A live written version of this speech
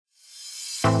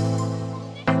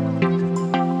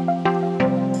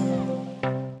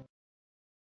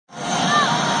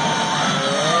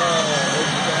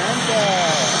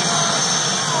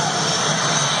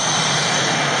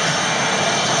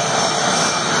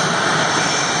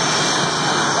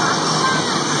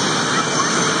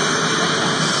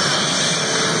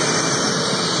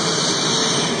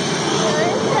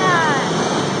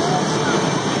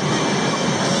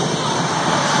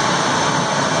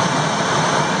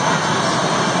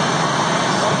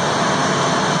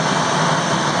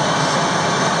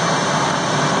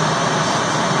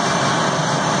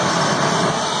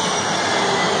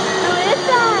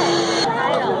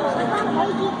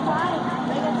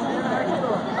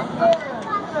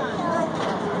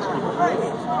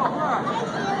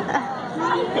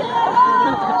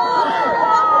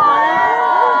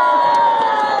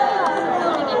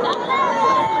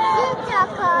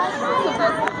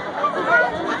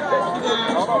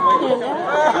What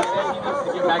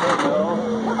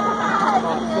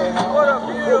a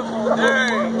beautiful day!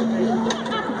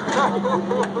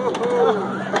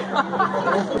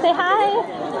 Say hi.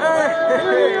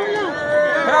 Hey!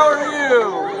 How are you?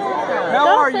 How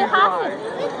Go are say you hi. guys?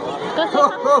 Go say hi.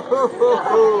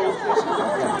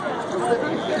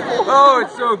 Oh,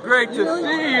 it's so great to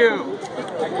see you.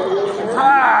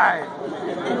 Hi.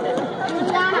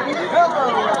 Hello.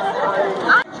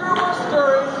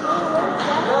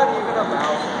 Not even a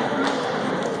mouse.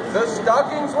 The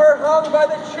stockings were hung by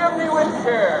the chimney with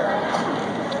care,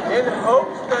 in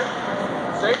hopes that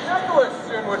St. Nicholas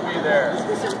soon would be there.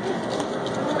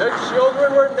 The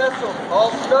children were nestled,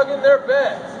 all snug in their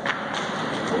beds,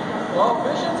 while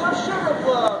visions of sugar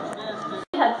plums danced.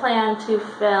 We had planned to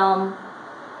film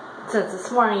since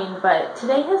this morning, but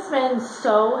today has been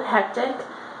so hectic.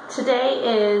 Today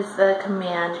is the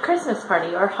Command Christmas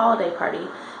party or holiday party,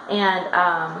 and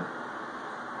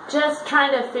just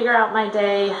trying to figure out my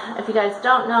day. If you guys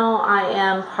don't know, I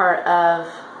am part of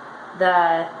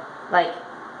the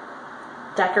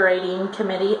decorating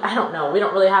committee. I don't know, we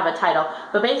don't really have a title,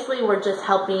 but basically we're just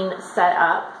helping set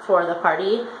up for the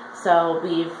party. So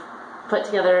we've put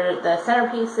together the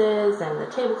centerpieces and the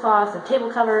tablecloths and table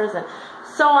covers and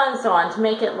so on to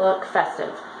make it look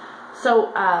festive.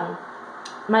 So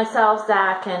myself,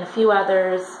 Zach, and a few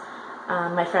others,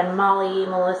 my friend Molly,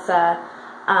 Melissa,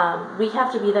 we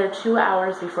have to be there 2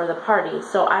 hours before the party.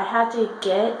 So I had to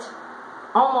get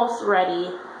almost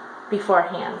ready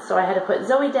beforehand. So I had to put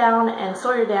Zoe down and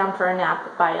Sawyer down for a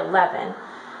nap by 11.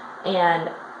 And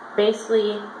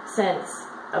basically since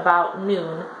about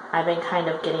noon, I've been kind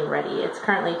of getting ready. It's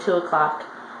currently 2 o'clock.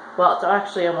 Well, it's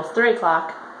actually almost 3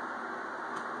 o'clock.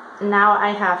 Now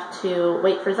I have to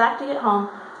wait for Zach to get home,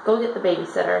 go get the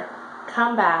babysitter,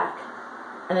 come back,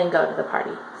 and then go to the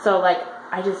party. So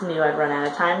I just knew I'd run out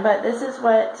of time, but this is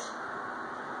what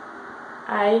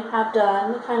I have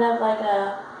done, kind of like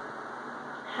a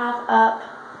half up,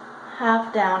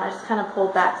 half down. I just kind of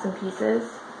pulled back some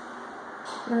pieces.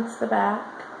 That's the back.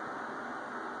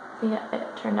 I think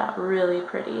it turned out really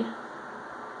pretty.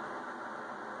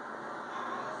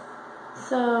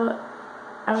 So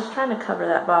I was trying to cover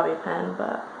that bobby pin,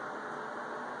 but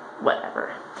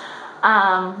whatever.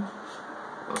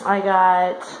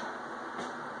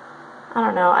 I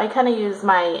don't know, I kind of used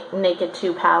my Naked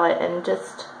 2 palette and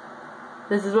just,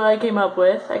 this is what I came up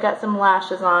with. I got some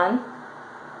lashes on.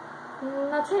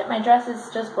 And that's it. My dress is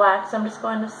just black, so I'm just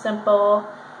going with simple.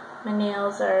 My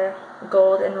nails are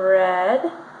gold and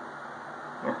red.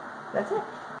 Yeah, that's it.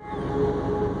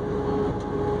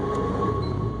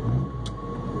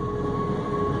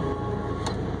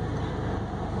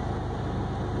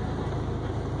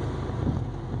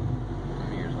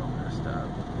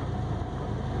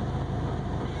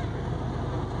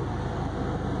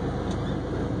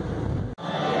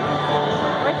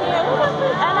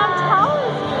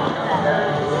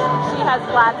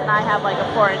 Flats and I have like a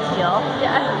 4-inch heel.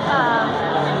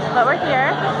 Yeah. But we're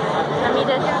here. Let me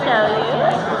just show you.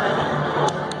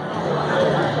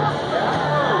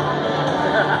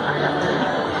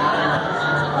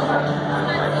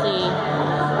 Let's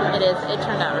see. It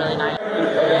turned out really nice.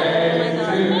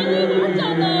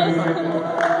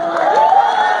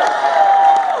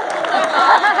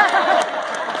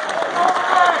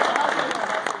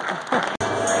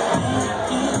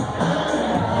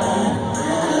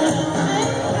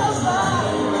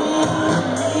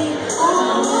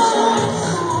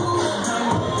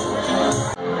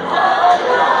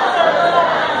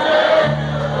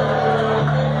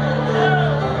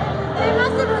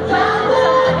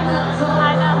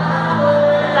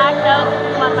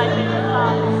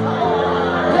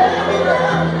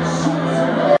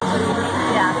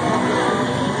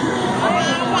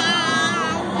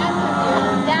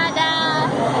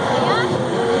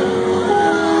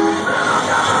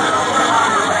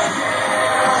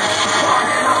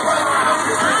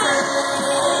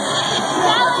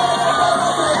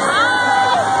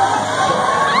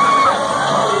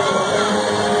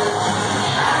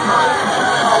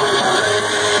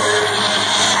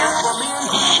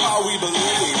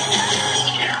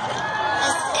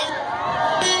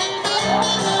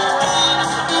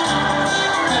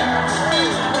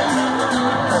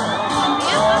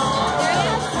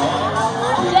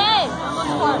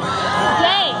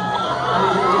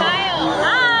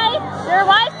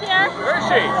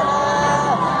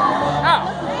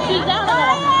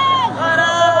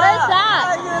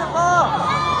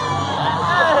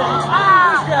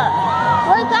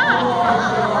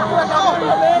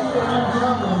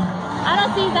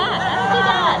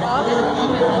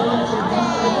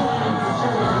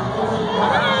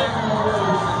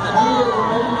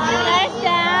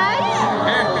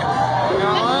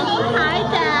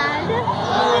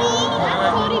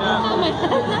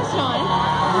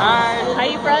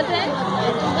 present.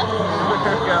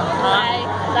 Bye.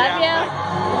 Love you.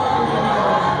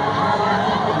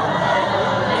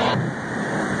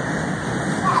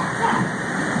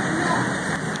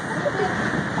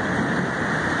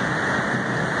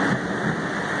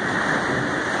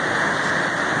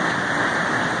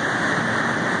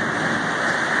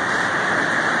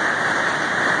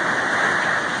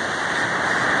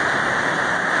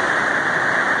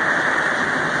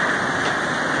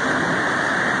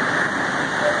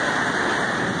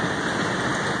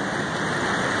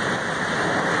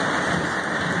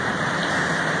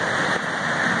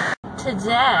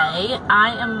 Today,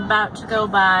 I am about to go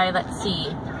by, let's see,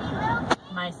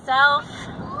 myself,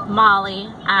 Molly,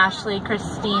 Ashley,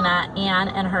 Christina, Ann,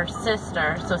 and her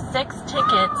sister. So 6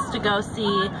 tickets to go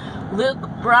see Luke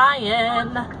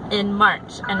Bryan in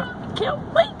March. And can't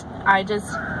wait. I just,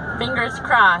 fingers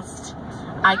crossed,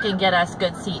 I can get us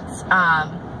good seats.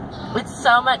 It's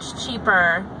so much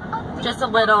cheaper. Just a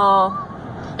little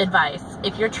advice.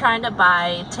 If you're trying to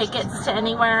buy tickets to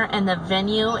anywhere and the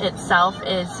venue itself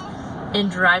is in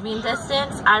driving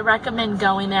distance, I recommend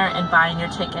going there and buying your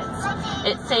tickets.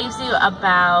 It saves you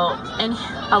about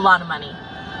a lot of money.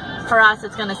 For us,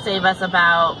 it's going to save us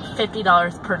about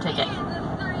 $50 per ticket.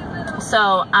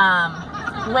 So,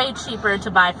 way cheaper to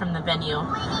buy from the venue.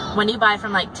 When you buy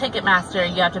from like Ticketmaster,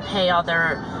 you have to pay all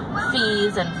their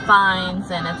fees and fines,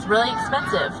 and it's really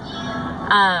expensive.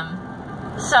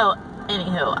 So,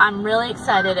 anywho, I'm really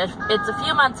excited. It's a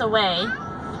few months away,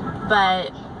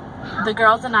 but the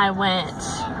girls and I went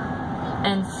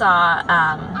and saw,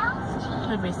 who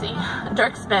did we see?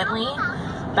 Dierks Bentley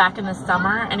back in the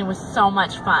summer, and it was so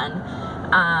much fun.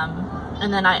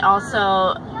 And then I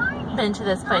also been to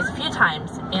this place a few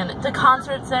times, and the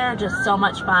concerts there are just so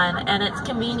much fun, and it's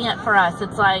convenient for us.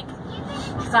 It's like,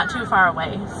 it's not too far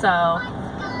away, so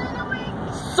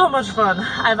much fun.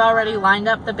 I've already lined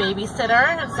up the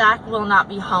babysitter. Zach will not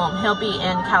be home. He'll be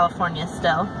in California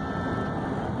still.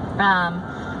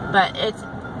 But it's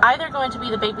either going to be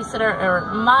the babysitter or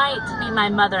might be my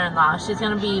mother-in-law. She's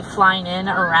going to be flying in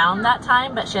around that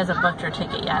time, but she hasn't booked her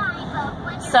ticket yet.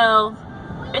 So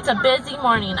it's a busy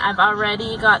morning. I've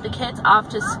already got the kids off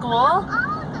to school,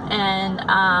 and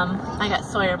I got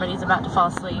Sawyer, but he's about to fall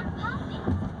asleep.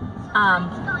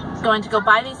 Going to go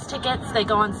buy these tickets. They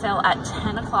go on sale at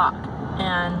 10 o'clock,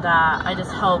 and I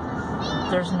just hope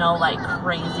there's no like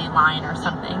crazy line or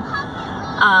something.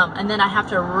 And then I have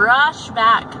to rush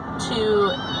back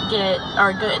to get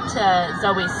to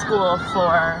Zoe's school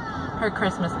for her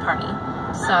Christmas party.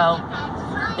 So,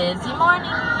 busy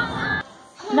morning.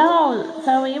 No,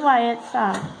 Zoe, Wyatt,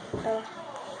 stop.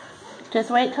 Just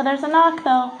wait till there's a knock,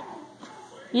 though.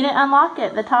 You didn't unlock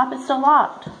it. The top is still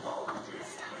locked.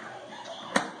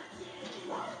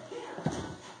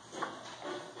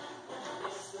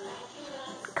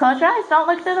 Close your eyes. Don't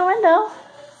look through the window.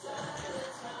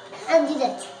 I'll do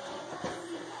that.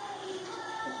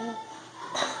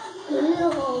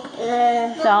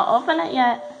 Don't open it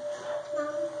yet.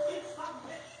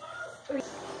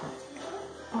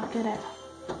 Look at it.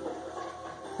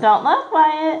 Don't look,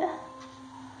 Wyatt.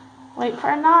 Wait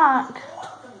for a knock.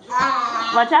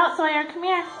 Watch out, Sawyer. Come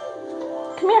here.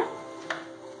 Come here.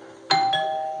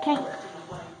 Okay.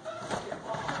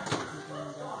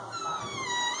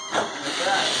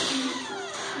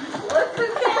 Look who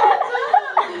came.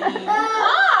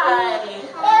 Hi.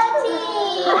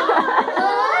 Auntie.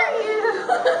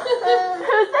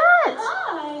 Who's that?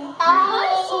 Hi,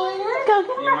 Sawyer. Go get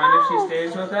Do her you mind if she home.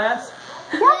 stays with us?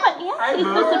 Yeah, but Auntie's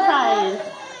the surprise.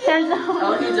 There's no.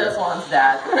 Oh, he just wants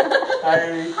that.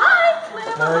 Hi.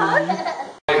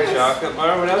 Chocolate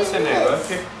bar. What else in there? Look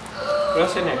here. What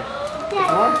else in there?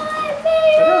 More?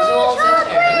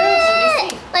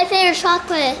 My favorite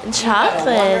chocolate.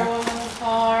 Chocolate.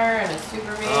 Car and a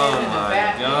Superman Oh and a my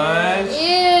Batman. gosh.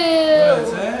 Ew.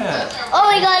 What's that? Oh,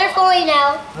 we got her phone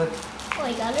now. Look. Oh,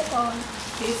 we got her phone.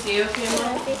 PC, okay,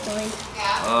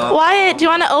 Mom? Wyatt, do you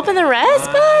want to open the rest,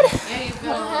 bud? Yeah, you've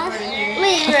got one right here.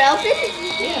 Wait, you're open?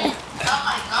 Yeah.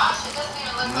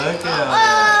 Look at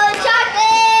Oh,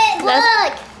 chocolate!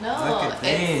 Look! No. Look at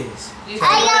these.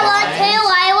 I got one too.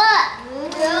 Lila.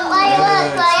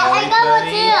 I got one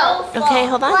too. Okay,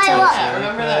 hold on. Why, Zoe. what? Yeah,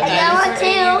 remember that I got one dinosaur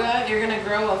egg you too. got? You're gonna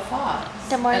grow a fox.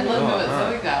 Good morning. And look Oh, what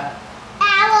Zoe got.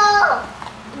 Owl.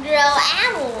 Grow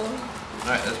owl.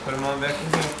 Alright, let's put them on back in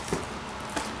here.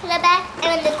 Put it back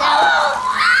and the down.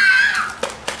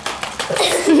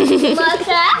 What's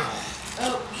that?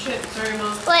 Oh, shit. Sorry,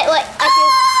 Mom. Wait.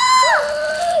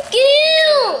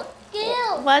 Goo!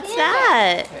 Goo! What's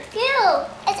that? Goo!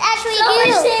 It's actually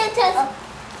goo. Santa's.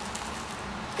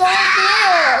 Go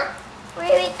goo. Where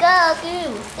we go?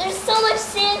 There's so much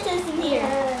Santas in here.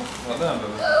 Well done,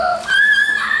 baby.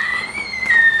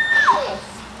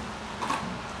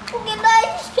 Okay, bye.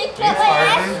 Just picked up my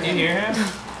ass. Do you hear him?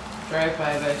 Drive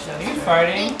by Chester. He's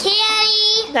farting.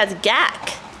 Kitty. That's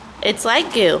gack. It's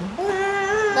like goo.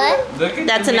 What? Look at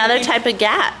That's the another Mickey, type of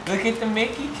gack. Look at the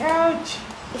Mickey couch.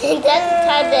 That's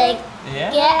time to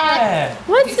Yeah. get out.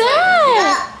 What's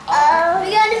that?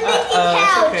 We got a Mickey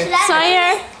couch. okay.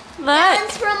 Sawyer, look.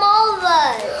 That's from all of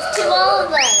us. To all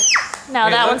of us. No,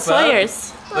 Wait, that look, one's Bub.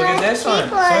 Sawyer's. Look at this one.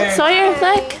 Sawyer. Sawyer, look.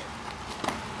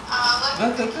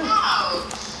 Look. Look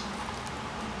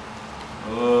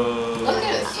Oh.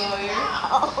 at it,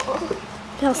 Sawyer.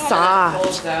 Feel soft.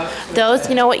 Folds out. Those,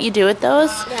 you know what you do with those?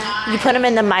 You put them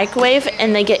in the microwave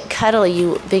and they get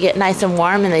cuddly. They get nice and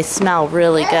warm and they smell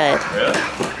really good. Really?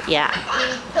 Yeah.